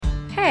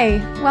Hi,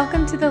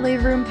 welcome to the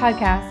Labor Room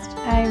Podcast.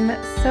 I'm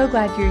so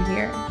glad you're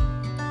here.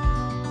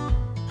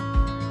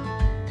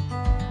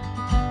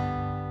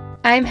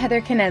 I'm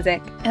Heather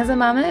Kinesic. As a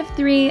mama of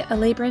three, a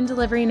labor and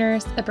delivery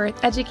nurse, a birth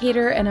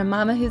educator, and a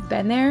mama who's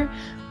been there,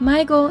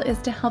 my goal is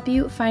to help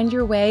you find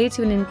your way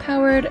to an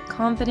empowered,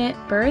 confident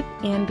birth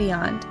and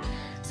beyond.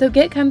 So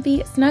get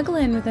comfy, snuggle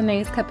in with a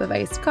nice cup of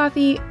iced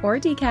coffee or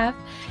decaf,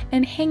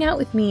 and hang out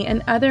with me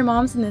and other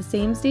moms in the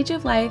same stage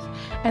of life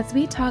as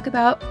we talk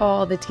about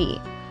all the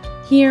tea.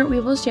 Here, we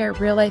will share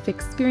real-life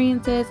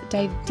experiences,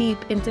 dive deep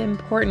into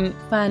important,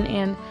 fun,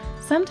 and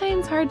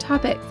sometimes hard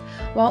topics,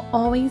 while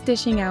always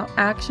dishing out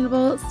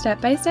actionable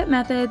step-by-step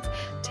methods,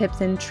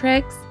 tips and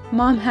tricks,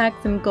 mom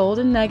hacks, and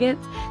golden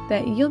nuggets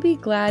that you'll be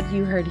glad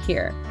you heard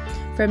here.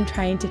 From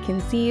trying to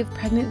conceive,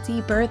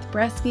 pregnancy, birth,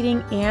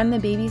 breastfeeding, and the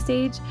baby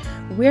stage,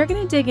 we're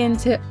going to dig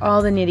into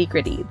all the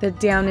nitty-gritty, the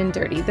down and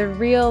dirty, the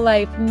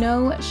real-life,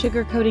 no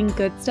sugarcoating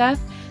good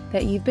stuff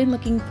that you've been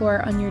looking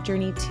for on your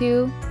journey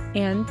to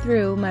and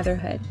through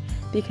motherhood.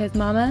 Because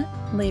mama,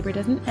 labor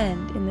doesn't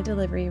end in the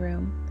delivery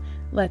room.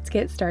 Let's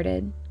get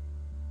started.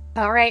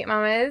 All right,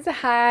 mamas.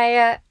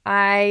 Hi.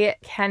 I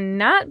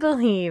cannot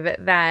believe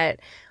that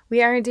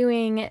we are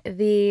doing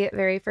the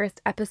very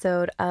first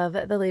episode of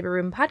the Labor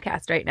Room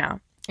podcast right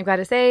now. I've got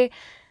to say,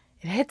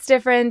 it hits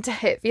different.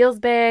 It feels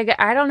big.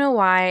 I don't know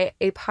why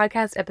a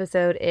podcast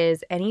episode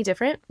is any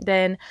different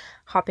than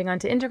hopping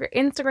onto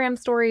Instagram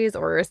stories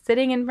or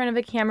sitting in front of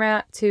a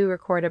camera to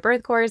record a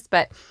birth course,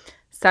 but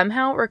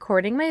somehow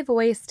recording my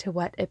voice to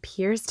what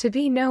appears to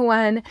be no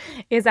one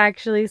is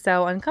actually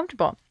so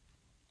uncomfortable.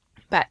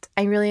 But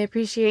I really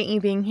appreciate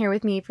you being here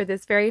with me for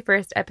this very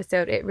first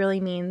episode. It really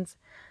means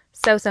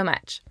so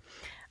much.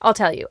 I'll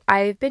tell you,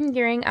 I've been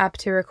gearing up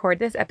to record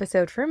this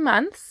episode for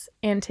months,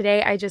 and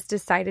today I just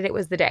decided it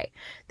was the day.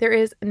 There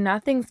is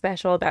nothing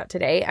special about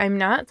today. I'm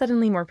not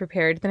suddenly more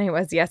prepared than I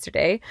was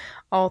yesterday.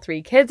 All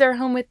three kids are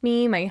home with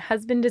me. My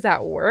husband is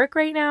at work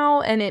right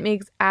now, and it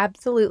makes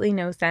absolutely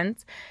no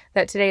sense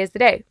that today is the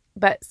day.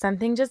 But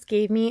something just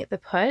gave me the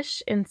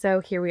push, and so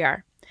here we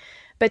are.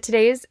 But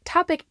today's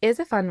topic is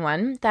a fun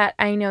one that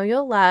I know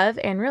you'll love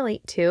and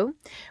relate to.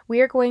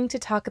 We are going to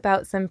talk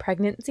about some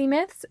pregnancy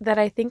myths that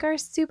I think are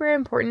super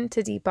important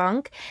to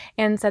debunk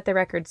and set the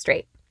record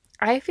straight.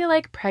 I feel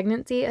like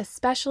pregnancy,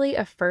 especially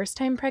a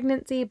first-time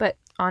pregnancy, but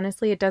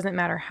honestly, it doesn't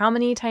matter how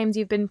many times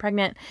you've been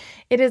pregnant,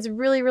 it is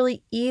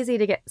really easy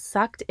to get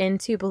sucked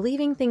into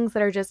believing things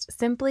that are just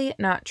simply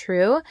not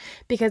true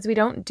because we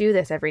don't do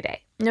this every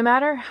day. No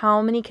matter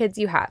how many kids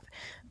you have,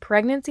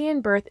 pregnancy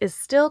and birth is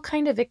still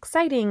kind of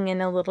exciting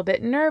and a little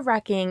bit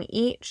nerve-wracking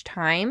each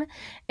time.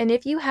 And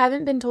if you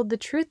haven't been told the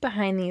truth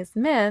behind these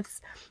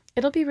myths,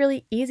 it'll be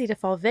really easy to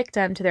fall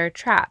victim to their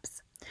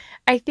traps.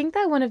 I think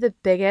that one of the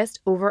biggest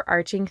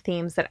overarching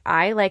themes that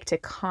I like to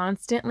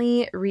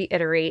constantly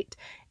reiterate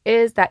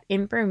is that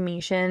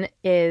information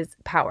is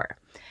power.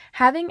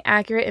 Having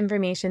accurate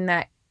information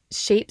that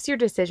shapes your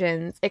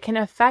decisions, it can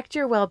affect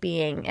your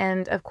well-being,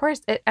 and of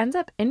course, it ends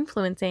up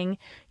influencing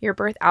your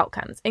birth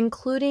outcomes,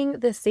 including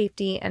the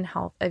safety and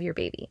health of your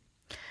baby.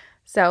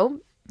 So,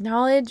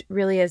 knowledge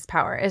really is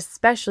power,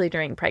 especially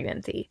during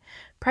pregnancy.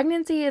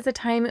 Pregnancy is a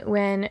time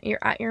when you're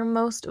at your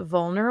most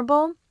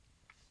vulnerable.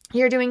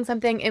 You're doing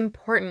something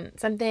important,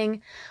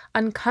 something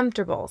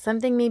uncomfortable,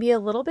 something maybe a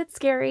little bit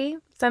scary,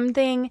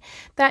 something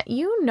that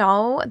you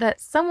know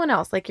that someone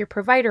else, like your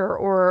provider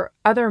or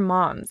other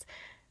moms,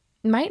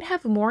 might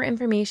have more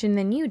information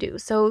than you do.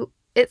 So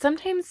it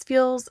sometimes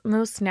feels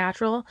most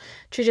natural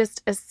to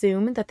just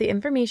assume that the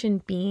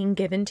information being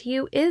given to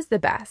you is the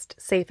best,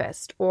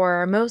 safest,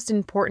 or most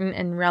important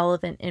and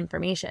relevant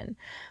information.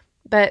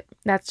 But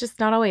that's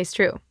just not always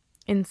true.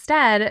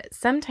 Instead,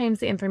 sometimes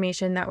the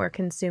information that we're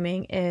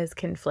consuming is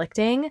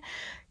conflicting,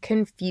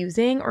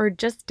 confusing, or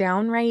just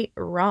downright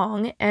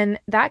wrong, and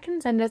that can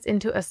send us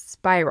into a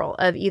spiral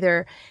of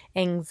either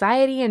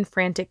anxiety and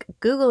frantic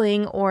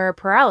Googling or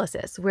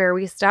paralysis, where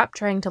we stop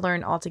trying to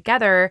learn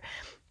altogether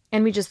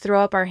and we just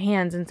throw up our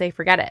hands and say,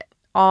 forget it.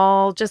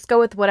 I'll just go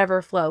with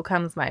whatever flow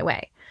comes my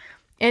way.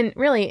 And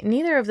really,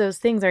 neither of those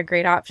things are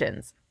great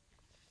options.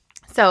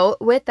 So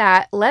with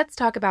that, let's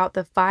talk about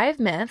the 5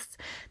 myths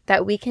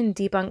that we can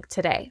debunk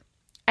today.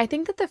 I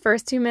think that the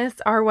first 2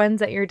 myths are ones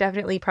that you're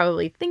definitely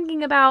probably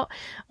thinking about,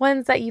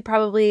 ones that you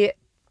probably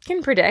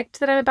can predict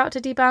that I'm about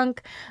to debunk.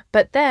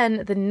 But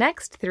then the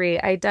next 3,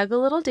 I dug a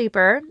little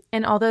deeper,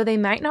 and although they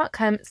might not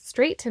come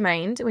straight to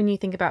mind when you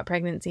think about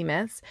pregnancy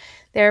myths,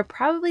 they're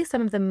probably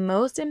some of the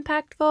most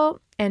impactful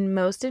and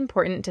most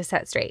important to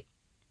set straight.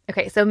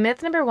 Okay, so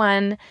myth number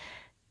 1,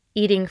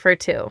 eating for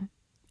 2.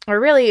 Or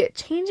really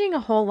changing a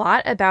whole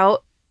lot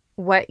about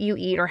what you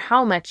eat or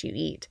how much you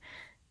eat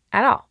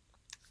at all.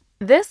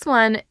 This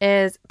one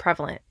is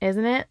prevalent,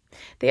 isn't it?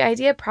 The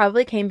idea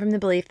probably came from the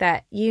belief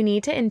that you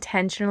need to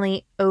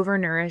intentionally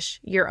overnourish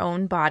your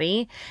own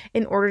body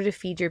in order to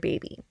feed your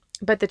baby.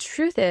 But the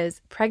truth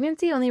is,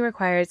 pregnancy only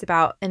requires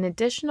about an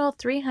additional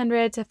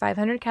 300 to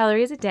 500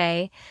 calories a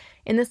day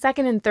in the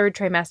second and third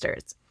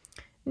trimesters.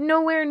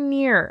 Nowhere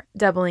near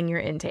doubling your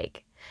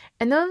intake.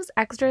 And those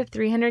extra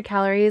 300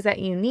 calories that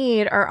you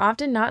need are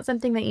often not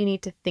something that you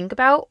need to think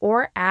about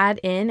or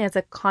add in as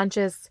a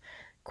conscious,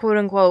 quote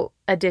unquote,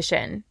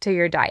 addition to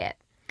your diet.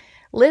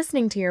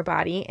 Listening to your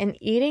body and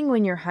eating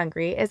when you're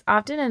hungry is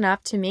often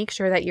enough to make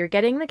sure that you're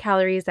getting the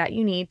calories that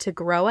you need to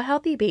grow a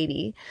healthy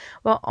baby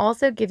while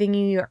also giving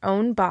you your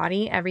own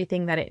body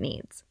everything that it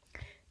needs.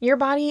 Your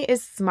body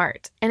is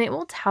smart, and it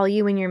will tell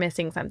you when you're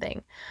missing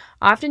something.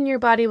 Often your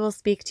body will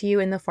speak to you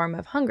in the form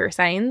of hunger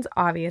signs,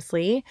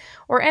 obviously,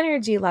 or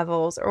energy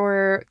levels,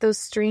 or those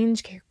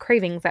strange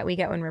cravings that we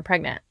get when we're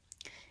pregnant.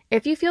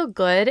 If you feel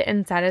good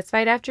and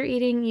satisfied after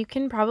eating, you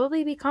can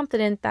probably be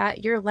confident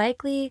that you're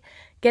likely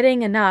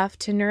getting enough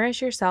to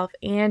nourish yourself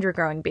and your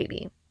growing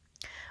baby.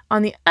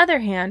 On the other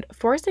hand,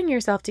 forcing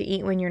yourself to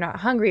eat when you're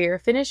not hungry or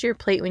finish your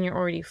plate when you're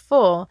already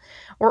full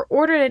or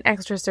order an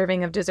extra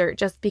serving of dessert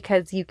just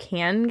because you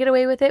can get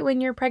away with it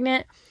when you're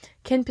pregnant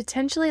can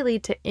potentially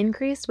lead to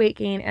increased weight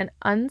gain and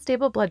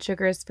unstable blood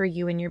sugars for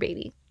you and your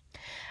baby.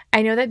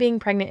 I know that being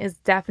pregnant is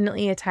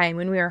definitely a time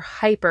when we are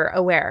hyper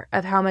aware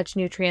of how much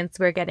nutrients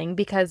we're getting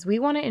because we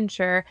want to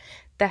ensure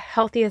the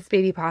healthiest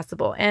baby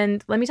possible.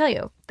 And let me tell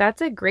you,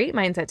 that's a great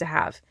mindset to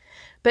have.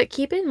 But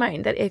keep in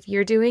mind that if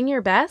you're doing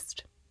your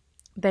best,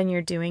 then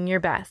you're doing your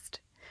best.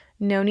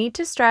 No need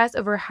to stress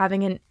over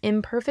having an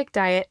imperfect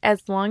diet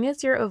as long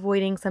as you're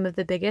avoiding some of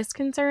the biggest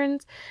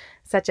concerns,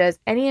 such as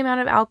any amount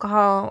of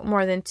alcohol,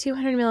 more than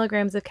 200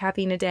 milligrams of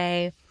caffeine a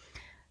day,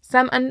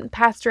 some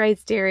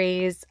unpasteurized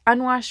dairies,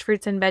 unwashed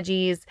fruits and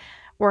veggies,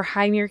 or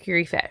high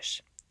mercury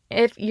fish.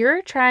 If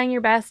you're trying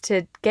your best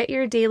to get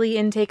your daily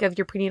intake of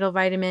your prenatal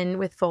vitamin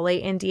with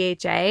folate and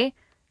DHA,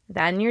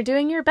 then you're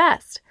doing your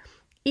best.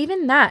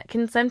 Even that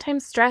can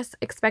sometimes stress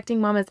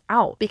expecting mamas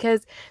out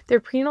because their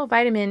prenatal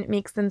vitamin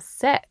makes them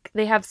sick.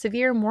 They have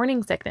severe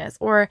morning sickness,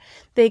 or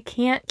they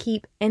can't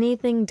keep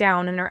anything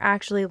down and are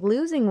actually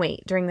losing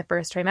weight during the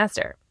first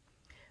trimester.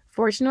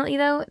 Fortunately,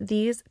 though,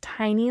 these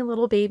tiny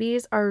little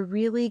babies are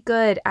really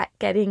good at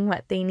getting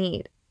what they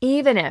need,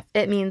 even if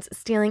it means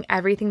stealing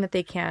everything that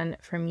they can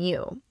from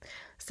you.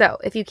 So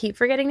if you keep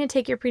forgetting to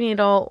take your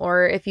prenatal,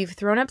 or if you've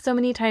thrown up so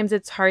many times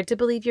it's hard to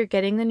believe you're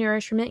getting the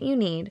nourishment you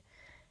need,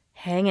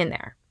 hang in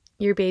there.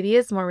 Your baby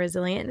is more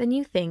resilient than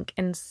you think,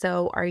 and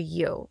so are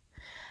you.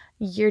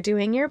 You're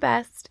doing your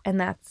best, and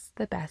that's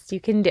the best you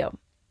can do.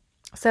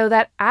 So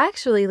that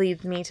actually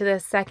leads me to the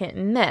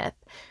second myth,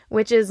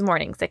 which is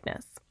morning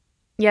sickness.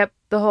 Yep,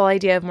 the whole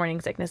idea of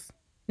morning sickness.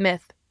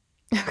 Myth.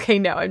 Okay,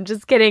 no, I'm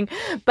just kidding.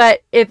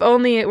 But if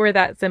only it were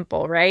that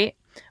simple, right?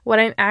 What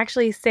I'm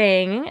actually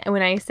saying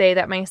when I say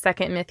that my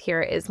second myth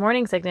here is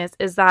morning sickness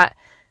is that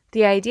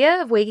the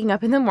idea of waking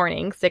up in the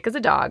morning sick as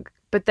a dog,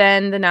 but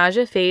then the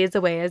nausea fades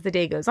away as the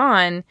day goes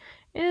on,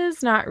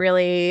 is not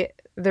really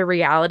the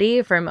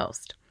reality for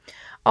most.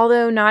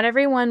 Although not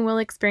everyone will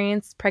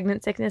experience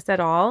pregnant sickness at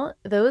all,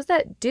 those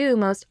that do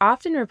most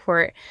often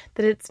report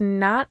that it's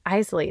not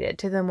isolated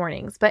to the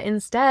mornings, but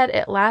instead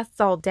it lasts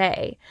all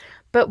day.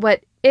 But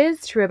what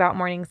is true about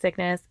morning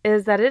sickness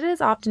is that it is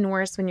often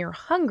worse when you're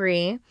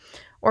hungry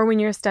or when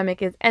your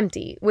stomach is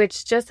empty,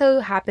 which just so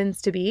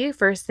happens to be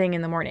first thing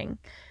in the morning.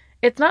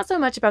 It's not so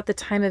much about the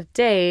time of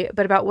day,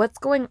 but about what's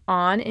going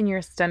on in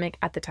your stomach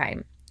at the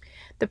time.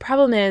 The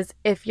problem is,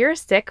 if you're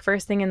sick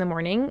first thing in the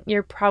morning,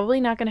 you're probably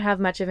not going to have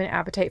much of an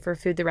appetite for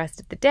food the rest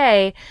of the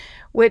day,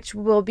 which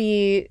will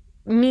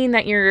mean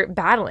that you're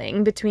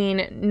battling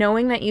between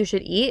knowing that you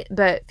should eat,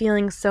 but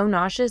feeling so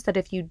nauseous that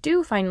if you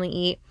do finally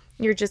eat,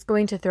 you're just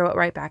going to throw it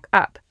right back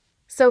up.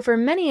 So for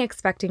many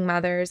expecting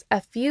mothers,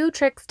 a few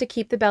tricks to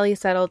keep the belly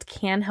settled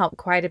can help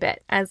quite a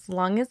bit, as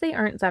long as they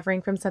aren't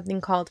suffering from something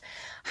called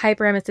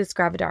hyperemesis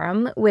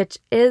gravidarum, which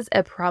is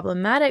a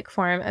problematic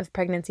form of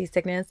pregnancy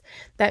sickness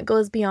that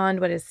goes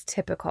beyond what is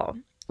typical.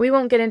 We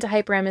won't get into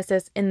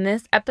hyperemesis in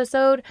this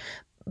episode,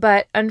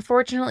 but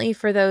unfortunately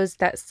for those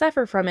that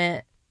suffer from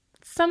it,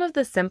 some of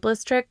the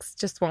simplest tricks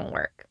just won't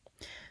work.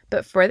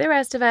 But for the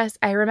rest of us,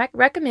 I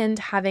recommend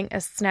having a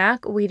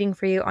snack waiting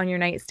for you on your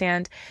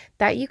nightstand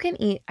that you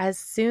can eat as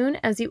soon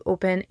as you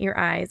open your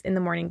eyes in the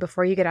morning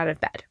before you get out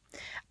of bed.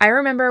 I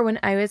remember when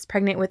I was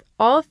pregnant with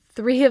all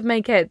 3 of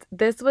my kids,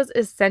 this was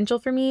essential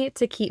for me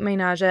to keep my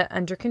nausea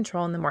under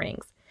control in the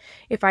mornings.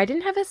 If I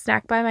didn't have a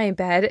snack by my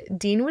bed,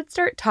 Dean would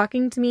start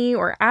talking to me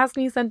or ask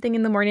me something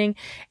in the morning,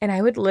 and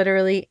I would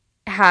literally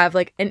have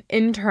like an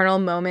internal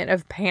moment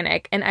of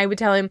panic, and I would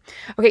tell him,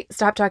 okay,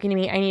 stop talking to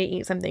me. I need to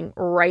eat something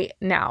right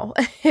now.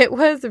 It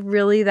was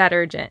really that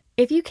urgent.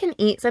 If you can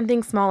eat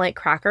something small like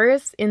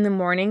crackers in the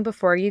morning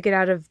before you get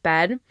out of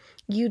bed,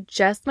 you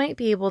just might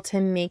be able to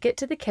make it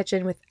to the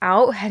kitchen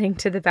without heading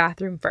to the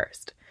bathroom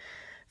first.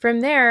 From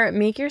there,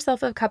 make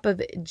yourself a cup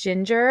of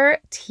ginger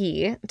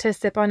tea to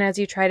sip on as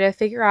you try to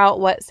figure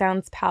out what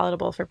sounds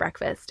palatable for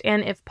breakfast.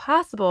 And if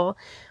possible,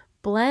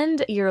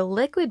 blend your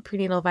liquid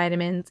prenatal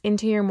vitamins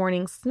into your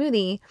morning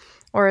smoothie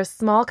or a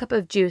small cup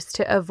of juice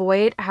to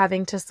avoid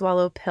having to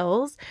swallow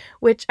pills,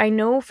 which I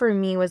know for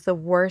me was the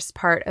worst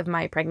part of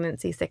my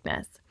pregnancy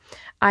sickness.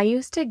 I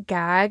used to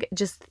gag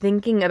just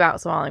thinking about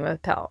swallowing a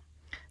pill.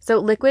 So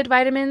liquid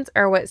vitamins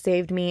are what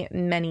saved me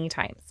many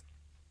times.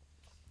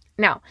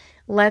 Now,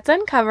 let's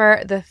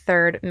uncover the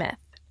third myth.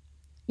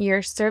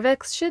 Your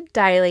cervix should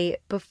dilate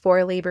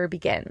before labor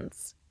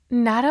begins.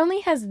 Not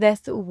only has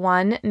this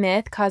one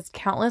myth caused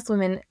countless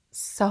women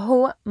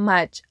so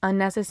much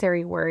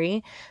unnecessary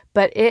worry,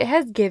 but it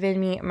has given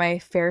me my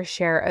fair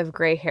share of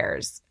gray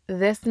hairs.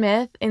 This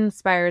myth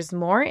inspires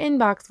more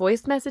inbox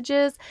voice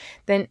messages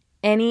than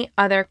any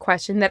other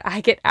question that I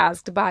get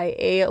asked by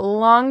a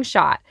long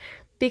shot,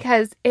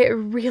 because it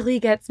really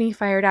gets me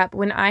fired up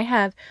when I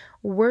have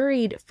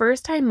worried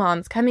first-time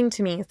moms coming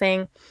to me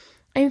saying,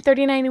 I'm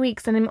 39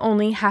 weeks and I'm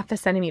only half a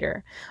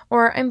centimeter,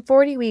 or I'm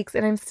 40 weeks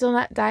and I'm still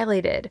not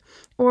dilated,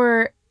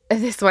 or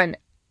this one,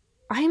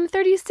 I'm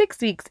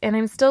 36 weeks and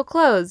I'm still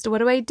closed. What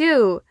do I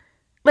do?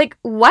 Like,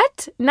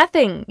 what?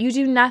 Nothing. You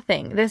do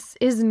nothing. This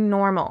is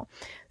normal.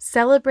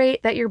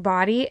 Celebrate that your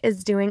body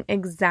is doing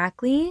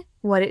exactly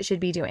what it should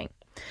be doing.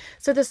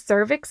 So the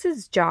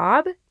cervix's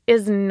job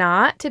is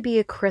not to be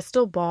a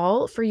crystal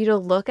ball for you to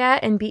look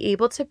at and be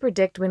able to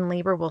predict when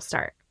labor will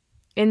start.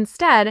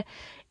 Instead,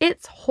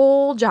 its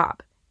whole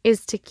job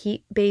is to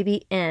keep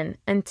baby in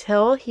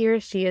until he or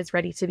she is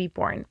ready to be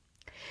born.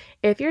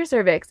 If your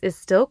cervix is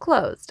still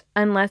closed,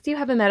 unless you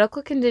have a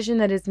medical condition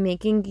that is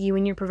making you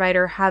and your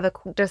provider have a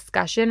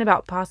discussion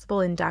about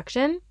possible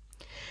induction,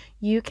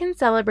 you can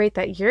celebrate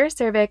that your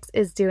cervix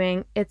is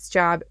doing its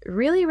job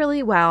really,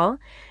 really well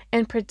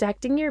and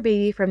protecting your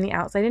baby from the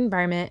outside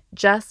environment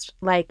just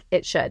like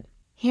it should.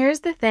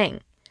 Here's the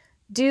thing.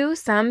 Do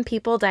some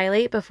people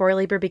dilate before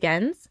labor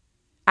begins?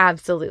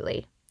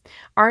 Absolutely.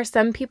 Are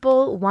some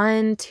people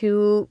 1,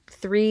 2,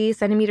 3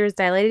 centimeters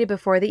dilated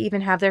before they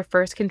even have their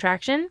first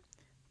contraction?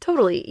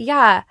 Totally.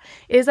 Yeah.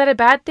 Is that a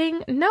bad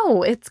thing?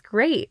 No, it's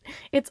great.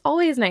 It's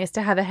always nice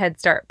to have a head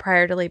start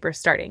prior to labor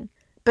starting.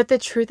 But the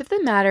truth of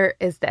the matter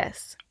is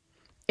this.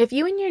 If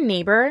you and your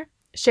neighbor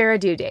share a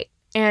due date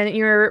and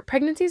your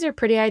pregnancies are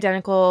pretty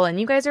identical and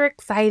you guys are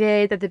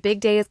excited that the big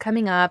day is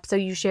coming up, so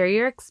you share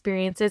your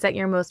experiences at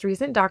your most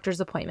recent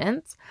doctor's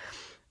appointments,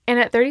 and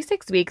at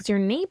 36 weeks, your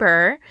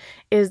neighbor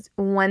is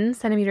 1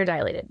 centimeter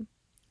dilated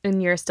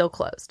and you're still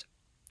closed.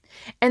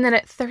 And then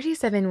at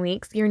 37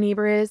 weeks, your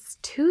neighbor is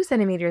 2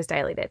 centimeters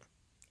dilated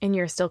and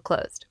you're still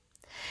closed.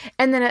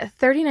 And then at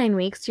 39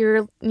 weeks,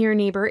 your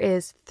neighbor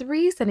is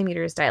 3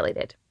 centimeters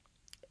dilated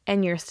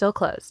and you're still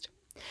closed.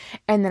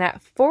 And then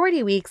at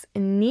 40 weeks,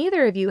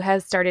 neither of you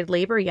has started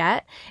labor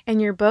yet,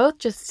 and you're both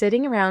just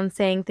sitting around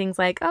saying things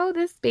like, oh,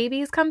 this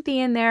baby's comfy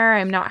in there.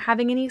 I'm not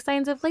having any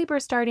signs of labor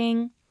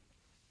starting.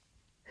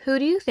 Who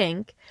do you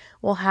think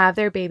will have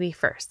their baby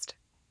first?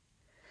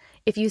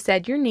 If you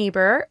said your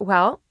neighbor,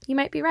 well, you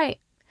might be right.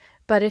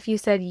 But if you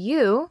said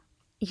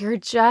you're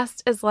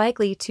just as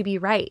likely to be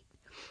right.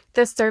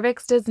 The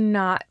cervix does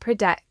not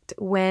predict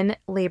when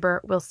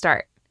labor will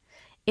start.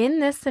 In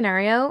this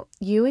scenario,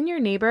 you and your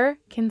neighbor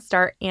can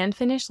start and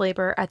finish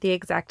labor at the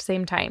exact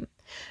same time.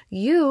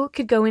 You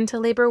could go into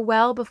labor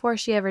well before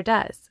she ever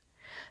does.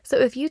 So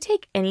if you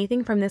take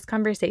anything from this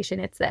conversation,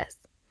 it's this.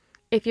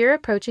 If you're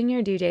approaching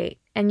your due date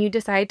and you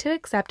decide to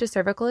accept a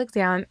cervical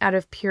exam out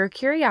of pure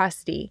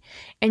curiosity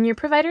and your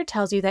provider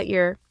tells you that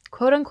you're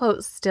quote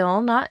unquote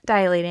still not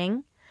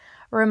dilating,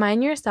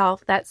 remind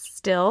yourself that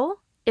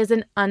still is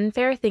an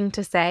unfair thing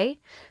to say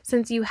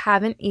since you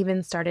haven't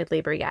even started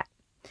labor yet.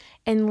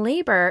 And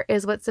labor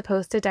is what's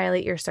supposed to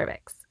dilate your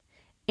cervix.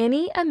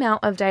 Any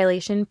amount of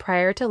dilation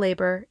prior to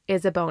labor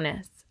is a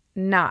bonus,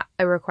 not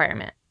a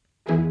requirement.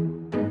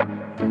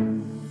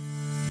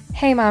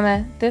 Hey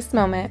mama, this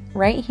moment,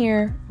 right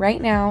here,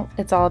 right now,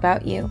 it's all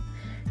about you.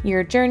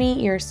 Your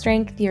journey, your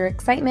strength, your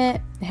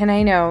excitement, and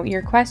I know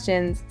your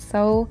questions,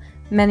 so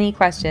many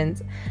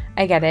questions.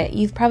 I get it.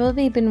 You've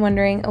probably been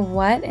wondering,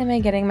 what am I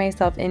getting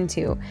myself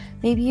into?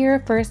 Maybe you're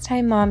a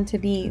first-time mom to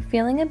be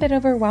feeling a bit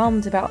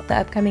overwhelmed about the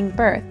upcoming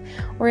birth,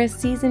 or a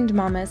seasoned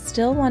mama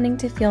still wanting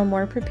to feel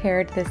more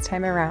prepared this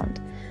time around.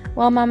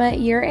 Well, mama,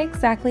 you're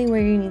exactly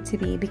where you need to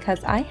be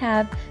because I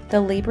have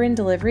the labor and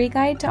delivery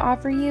guide to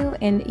offer you,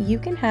 and you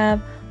can have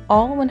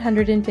all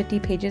 150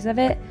 pages of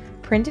it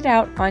printed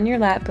out on your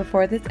lap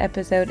before this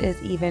episode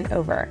is even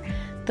over.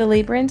 The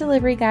Labor and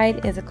Delivery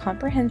Guide is a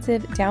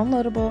comprehensive,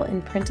 downloadable,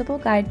 and printable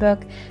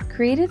guidebook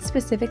created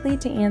specifically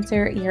to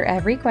answer your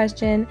every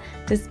question,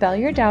 dispel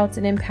your doubts,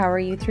 and empower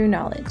you through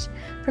knowledge.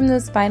 From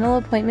those final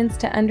appointments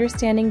to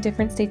understanding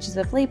different stages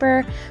of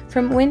labor,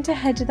 from when to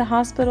head to the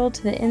hospital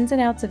to the ins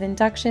and outs of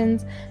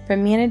inductions,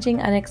 from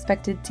managing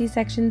unexpected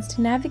C-sections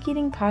to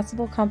navigating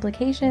possible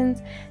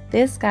complications,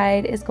 this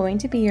guide is going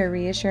to be your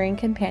reassuring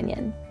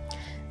companion.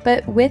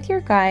 But with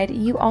your guide,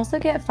 you also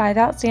get 5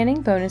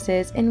 outstanding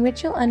bonuses in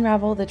which you'll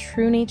unravel the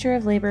true nature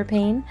of labor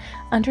pain,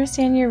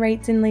 understand your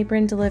rights in labor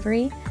and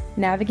delivery,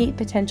 navigate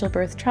potential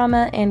birth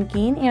trauma, and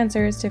gain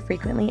answers to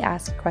frequently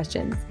asked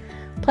questions.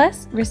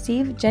 Plus,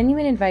 receive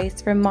genuine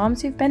advice from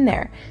moms who've been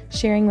there,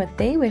 sharing what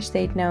they wish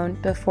they'd known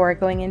before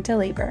going into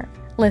labor.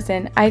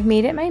 Listen, I've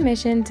made it my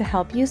mission to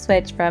help you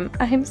switch from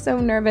 "I'm so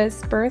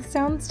nervous, birth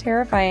sounds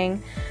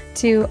terrifying"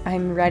 to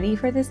 "I'm ready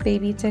for this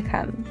baby to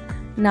come."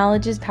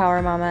 Knowledge is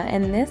power, mama,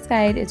 and this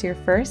guide is your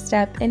first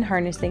step in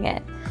harnessing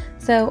it.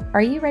 So,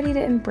 are you ready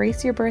to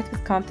embrace your birth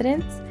with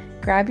confidence?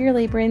 Grab your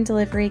labor and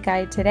delivery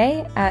guide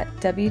today at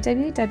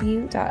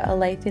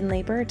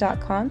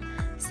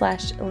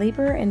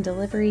www.alifeinlabor.com/labor and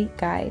delivery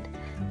guide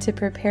to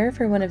prepare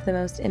for one of the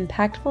most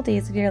impactful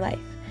days of your life.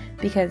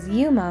 Because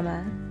you,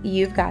 mama,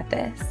 you've got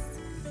this.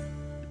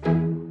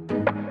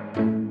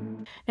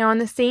 Now, on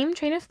the same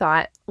train of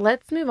thought,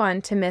 let's move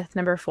on to myth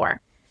number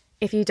 4.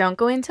 If you don't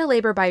go into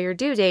labor by your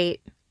due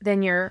date,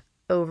 then you're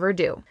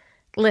overdue.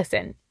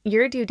 Listen,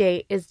 your due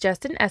date is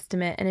just an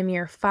estimate, and a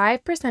mere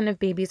 5% of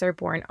babies are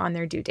born on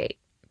their due date.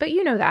 But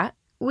you know that.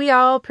 We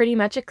all pretty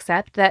much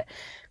accept that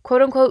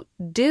quote unquote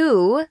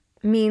due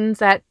means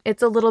that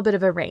it's a little bit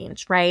of a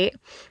range, right?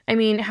 I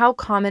mean, how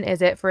common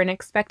is it for an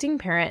expecting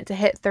parent to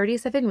hit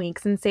 37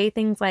 weeks and say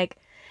things like,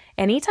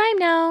 anytime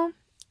now,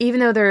 even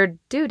though their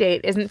due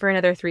date isn't for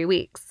another 3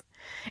 weeks?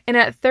 And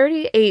at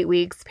 38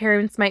 weeks,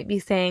 parents might be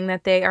saying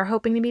that they are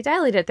hoping to be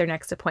dilated at their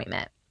next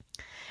appointment.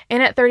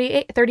 And at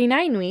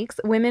 39 weeks,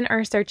 women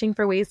are searching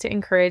for ways to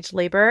encourage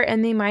labor,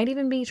 and they might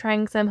even be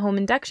trying some home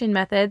induction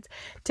methods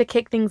to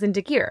kick things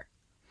into gear.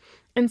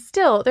 And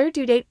still, their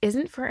due date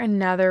isn't for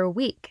another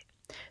week.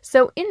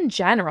 So in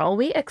general,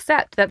 we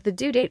accept that the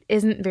due date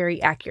isn't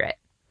very accurate.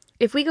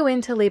 If we go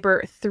into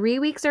labor 3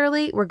 weeks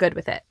early, we're good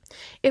with it.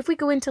 If we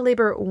go into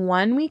labor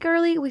 1 week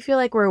early, we feel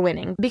like we're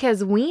winning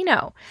because we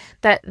know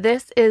that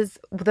this is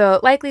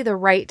likely the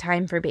right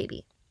time for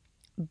baby.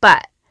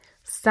 But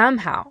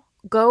somehow,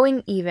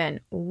 going even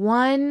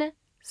one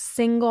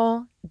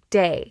single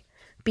day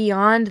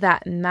beyond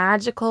that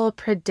magical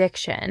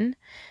prediction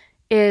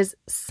is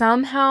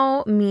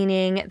somehow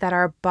meaning that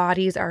our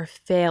bodies are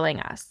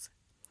failing us.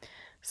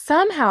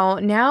 Somehow,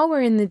 now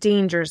we're in the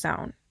danger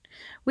zone.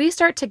 We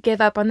start to give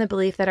up on the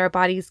belief that our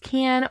bodies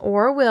can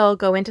or will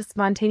go into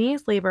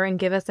spontaneous labor and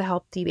give us a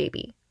healthy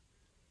baby.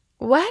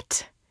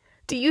 What?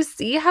 Do you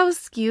see how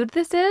skewed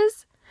this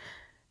is?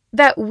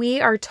 That we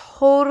are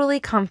totally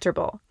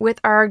comfortable with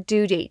our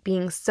due date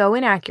being so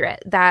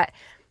inaccurate that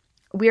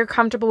we are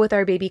comfortable with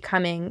our baby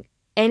coming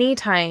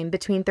anytime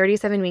between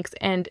 37 weeks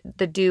and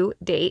the due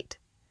date,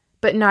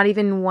 but not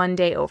even one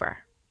day over.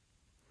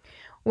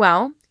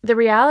 Well, the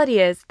reality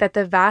is that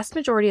the vast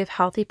majority of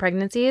healthy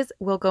pregnancies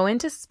will go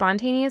into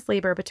spontaneous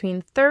labor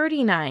between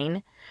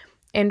 39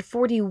 and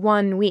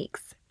 41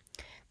 weeks.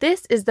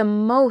 This is the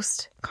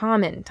most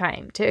common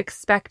time to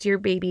expect your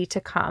baby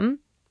to come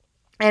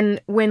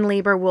and when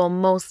labor will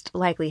most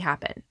likely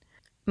happen.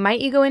 Might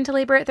you go into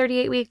labor at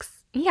 38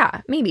 weeks?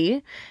 Yeah,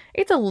 maybe.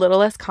 It's a little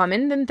less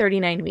common than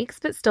 39 weeks,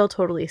 but still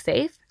totally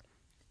safe.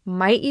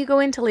 Might you go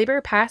into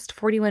labor past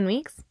 41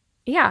 weeks?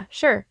 Yeah,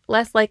 sure.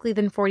 Less likely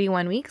than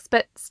 41 weeks,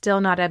 but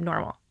still not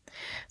abnormal.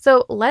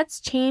 So let's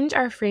change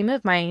our frame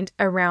of mind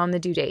around the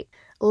due date.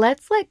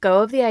 Let's let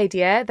go of the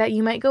idea that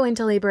you might go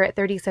into labor at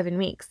 37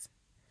 weeks.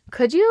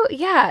 Could you?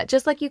 Yeah,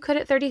 just like you could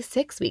at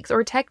 36 weeks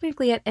or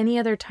technically at any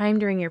other time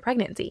during your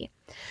pregnancy.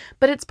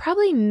 But it's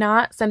probably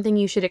not something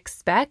you should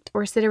expect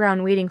or sit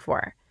around waiting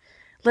for.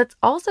 Let's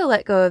also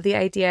let go of the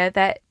idea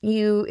that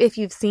if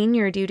you've seen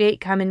your due date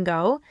come and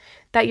go,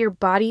 that your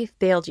body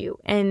failed you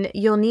and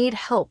you'll need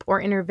help or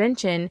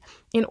intervention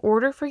in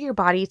order for your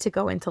body to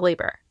go into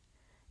labor.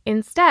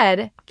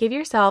 Instead, give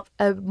yourself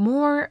a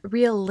more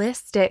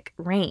realistic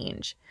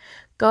range.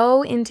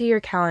 Go into your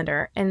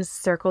calendar and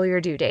circle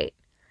your due date.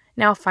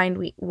 Now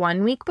find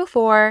 1 week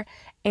before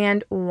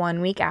and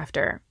 1 week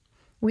after.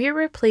 We are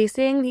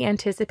replacing the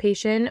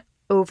anticipation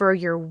over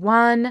your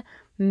one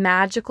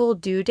magical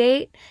due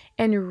date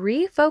and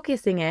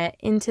refocusing it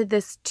into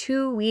this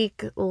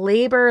 2-week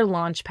labor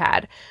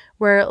launchpad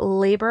where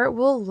labor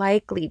will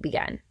likely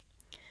begin.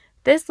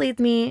 This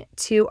leads me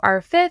to our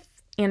 5th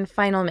and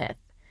final myth,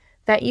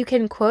 that you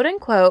can quote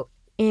unquote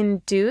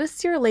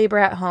induce your labor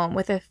at home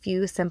with a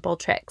few simple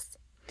tricks.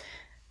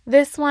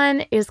 This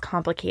one is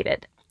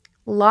complicated.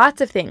 Lots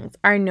of things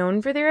are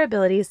known for their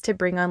abilities to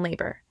bring on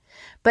labor.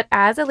 But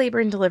as a labor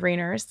and delivery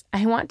nurse,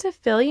 I want to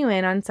fill you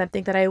in on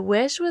something that I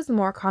wish was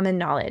more common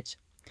knowledge.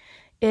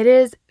 It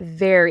is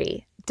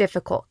very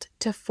difficult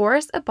to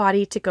force a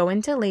body to go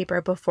into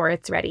labor before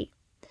it's ready.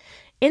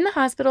 In the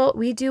hospital,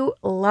 we do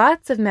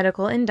lots of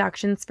medical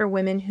inductions for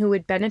women who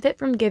would benefit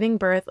from giving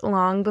birth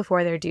long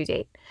before their due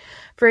date.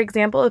 For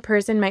example, a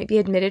person might be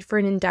admitted for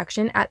an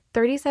induction at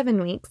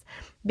 37 weeks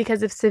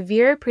because of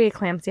severe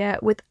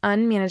preeclampsia with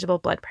unmanageable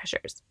blood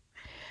pressures.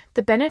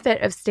 The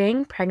benefit of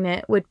staying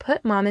pregnant would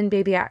put mom and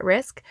baby at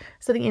risk,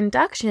 so the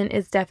induction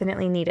is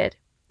definitely needed.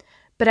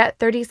 But at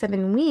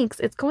 37 weeks,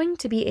 it's going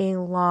to be a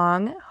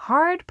long,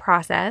 hard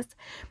process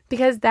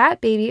because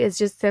that baby is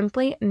just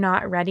simply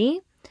not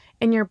ready,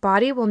 and your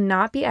body will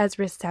not be as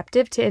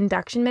receptive to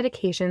induction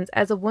medications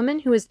as a woman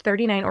who is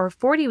 39 or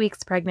 40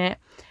 weeks pregnant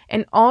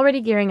and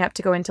already gearing up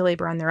to go into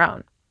labor on their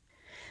own.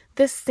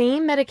 The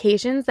same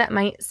medications that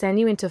might send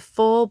you into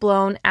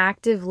full-blown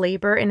active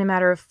labor in a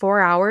matter of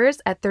 4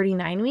 hours at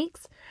 39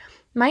 weeks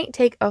might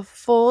take a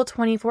full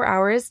 24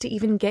 hours to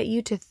even get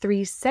you to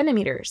 3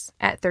 centimeters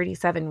at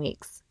 37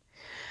 weeks.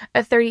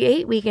 A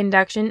 38-week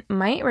induction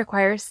might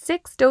require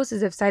 6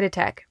 doses of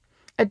Cytotec,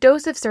 a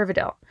dose of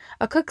Cervidil,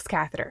 a Cook's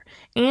catheter,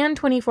 and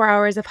 24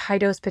 hours of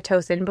high-dose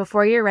Pitocin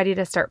before you're ready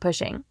to start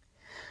pushing.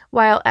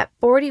 while at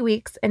 40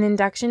 weeks, an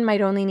induction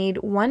might only need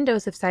 1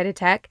 dose of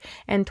Cytotec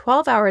and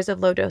 12 hours of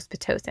low-dose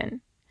Pitocin.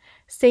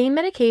 Same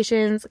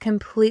medications,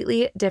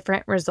 completely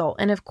different result.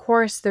 And of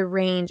course, the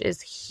range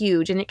is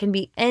huge, and it can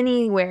be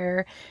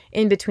anywhere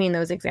in between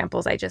those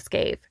examples I just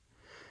gave.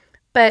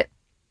 But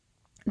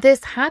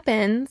this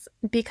happens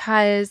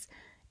because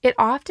it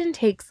often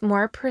takes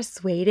more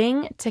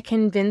persuading to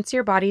convince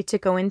your body to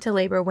go into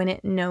labor when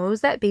it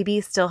knows that baby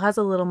still has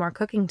a little more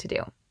cooking to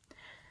do.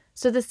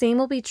 So the same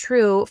will be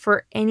true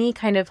for any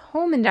kind of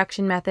home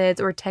induction methods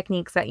or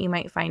techniques that you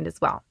might find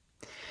as well.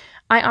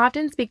 I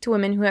often speak to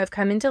women who have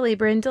come into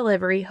labor and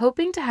delivery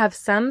hoping to have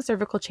some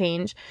cervical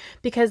change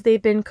because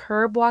they've been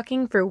curb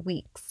walking for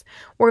weeks,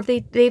 or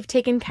if they've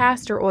taken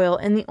castor oil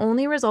and the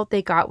only result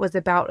they got was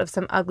a bout of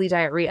some ugly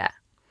diarrhea.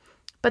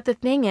 But the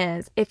thing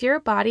is, if your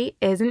body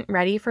isn't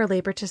ready for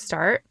labor to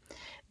start,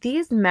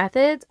 these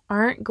methods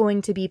aren't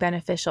going to be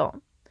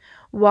beneficial.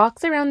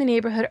 Walks around the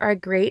neighborhood are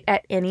great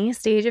at any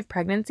stage of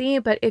pregnancy,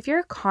 but if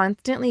you're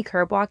constantly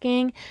curb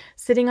walking,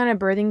 sitting on a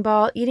birthing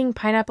ball, eating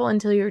pineapple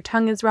until your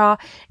tongue is raw,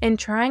 and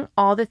trying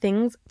all the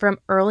things from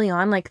early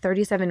on, like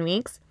 37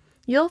 weeks,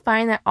 you'll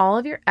find that all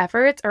of your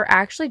efforts are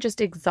actually just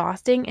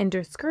exhausting and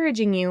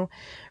discouraging you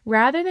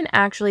rather than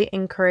actually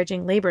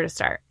encouraging labor to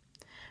start.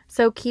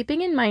 So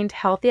keeping in mind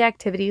healthy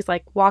activities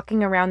like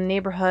walking around the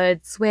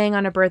neighborhood, swaying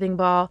on a birthing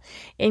ball,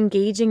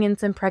 engaging in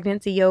some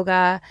pregnancy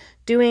yoga,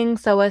 doing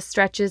psoas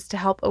stretches to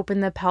help open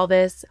the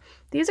pelvis,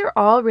 these are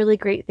all really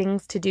great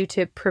things to do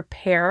to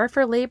prepare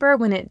for labor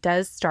when it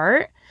does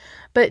start.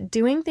 But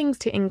doing things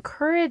to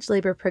encourage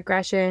labor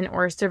progression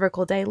or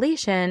cervical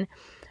dilation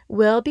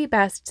will be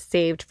best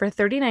saved for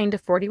 39 to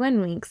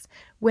 41 weeks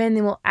when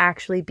they will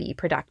actually be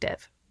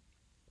productive.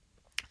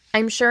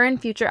 I'm sure in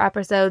future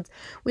episodes,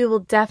 we will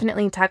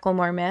definitely tackle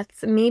more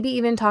myths, maybe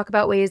even talk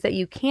about ways that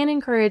you can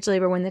encourage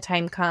labor when the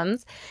time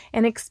comes,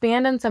 and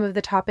expand on some of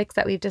the topics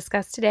that we've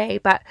discussed today.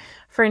 But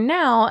for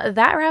now,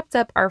 that wraps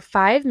up our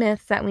 5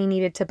 myths that we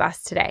needed to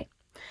bust today.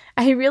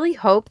 I really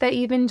hope that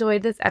you've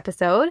enjoyed this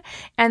episode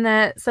and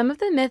that some of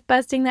the myth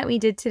busting that we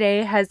did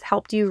today has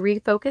helped you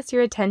refocus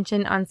your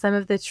attention on some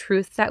of the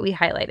truths that we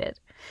highlighted.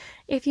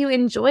 If you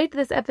enjoyed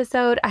this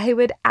episode, I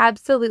would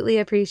absolutely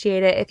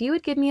appreciate it if you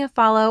would give me a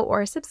follow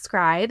or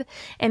subscribe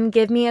and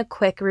give me a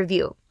quick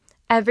review.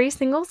 Every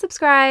single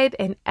subscribe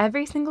and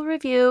every single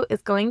review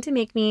is going to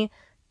make me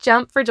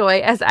jump for joy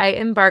as I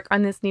embark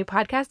on this new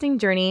podcasting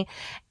journey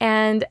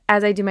and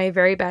as I do my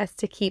very best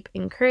to keep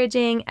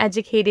encouraging,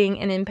 educating,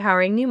 and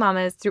empowering new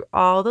mamas through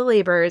all the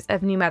labors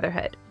of new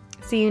motherhood.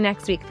 See you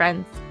next week,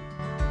 friends.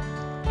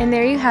 And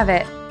there you have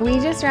it. We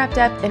just wrapped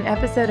up an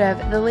episode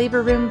of the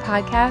Labor Room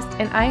podcast,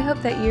 and I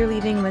hope that you're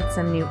leaving with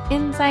some new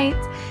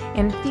insights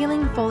and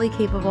feeling fully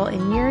capable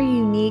in your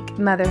unique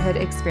motherhood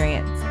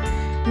experience.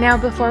 Now,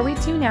 before we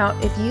tune out,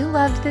 if you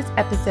loved this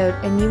episode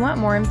and you want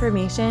more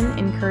information,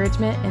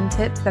 encouragement, and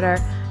tips that are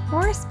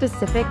more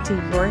specific to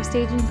your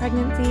stage in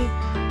pregnancy,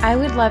 I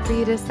would love for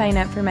you to sign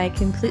up for my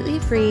completely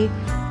free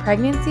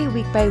Pregnancy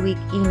Week by Week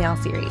email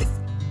series.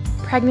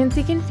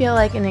 Pregnancy can feel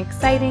like an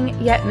exciting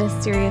yet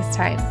mysterious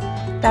time.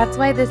 That's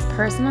why this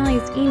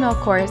personalized email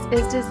course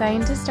is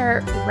designed to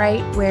start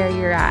right where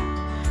you're at.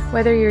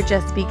 Whether you're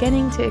just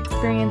beginning to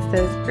experience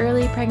those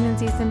early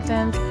pregnancy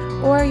symptoms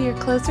or you're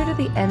closer to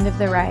the end of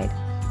the ride,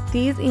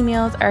 these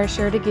emails are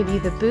sure to give you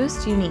the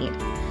boost you need.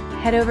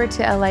 Head over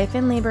to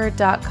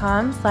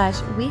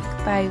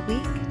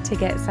alifeinlabor.com/week-by-week to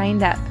get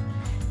signed up.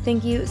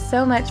 Thank you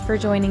so much for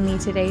joining me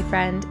today,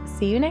 friend.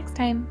 See you next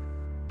time.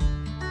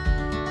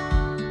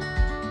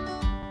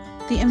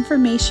 The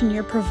information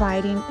you're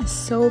providing is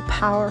so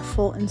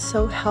powerful and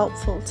so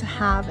helpful to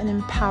have an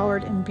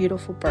empowered and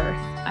beautiful birth.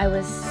 I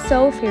was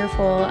so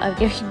fearful of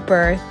giving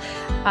birth.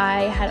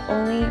 I had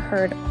only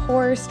heard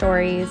horror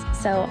stories,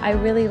 so I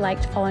really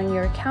liked following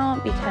your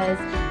account because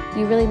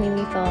you really made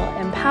me feel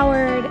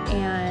empowered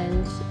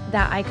and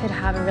that I could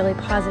have a really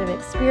positive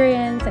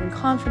experience and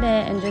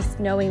confident, and just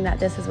knowing that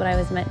this is what I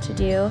was meant to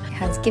do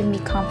has given me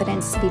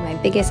confidence to be my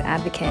biggest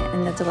advocate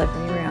in the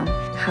delivery room.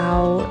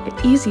 How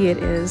easy it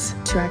is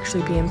to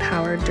actually be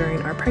empowered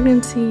during our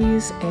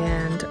pregnancies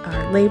and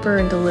our labor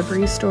and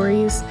delivery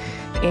stories,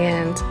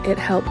 and it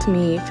helped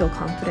me feel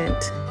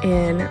confident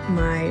in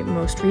my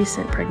most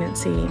recent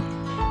pregnancy.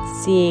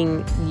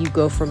 Seeing you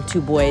go from 2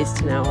 boys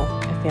to now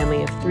a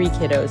family of 3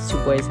 kiddos, 2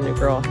 boys and a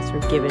girl, has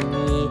sort of given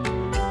me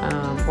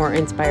or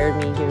inspired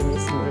me, given me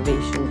some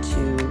motivation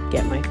to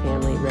get my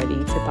family ready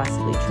to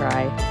possibly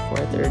try for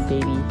a 3rd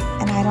baby.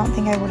 And I don't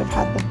think I would have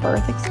had the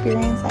birth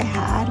experience I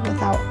had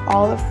without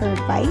all of her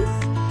advice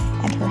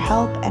and her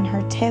help and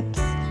her tips.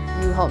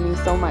 You helped me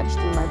so much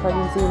through my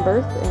pregnancy and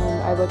birth,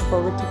 and I look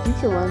forward to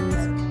future ones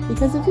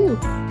because of you.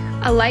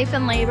 A life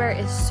in labor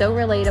is so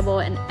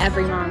relatable, and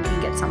every mom can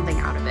get something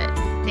out of it.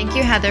 Thank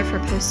you, Heather, for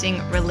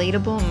posting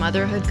relatable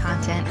motherhood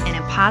content in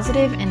a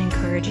positive and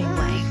encouraging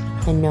way.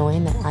 And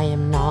knowing that I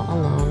am not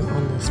alone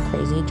on this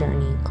crazy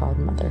journey called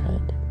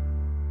motherhood.